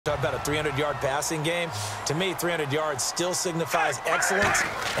Talk about a 300-yard passing game. To me, 300 yards still signifies excellence,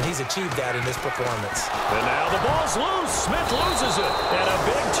 and he's achieved that in this performance. And now the ball's loose. Smith loses it. And a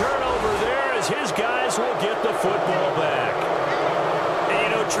big turnover there as his guys will get the football back.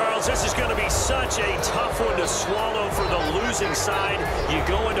 And, Charles, this is going to be such a tough one to swallow for the losing side. You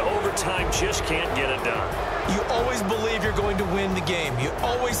go into overtime, just can't get it done. You always believe you're going to win the game. You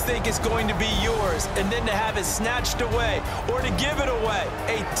always think it's going to be yours. And then to have it snatched away or to give it away,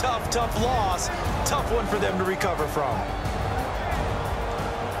 a tough, tough loss. Tough one for them to recover from.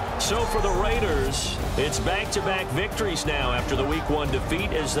 So for the Raiders, it's back-to-back victories now after the Week 1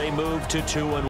 defeat as they move to 2-1.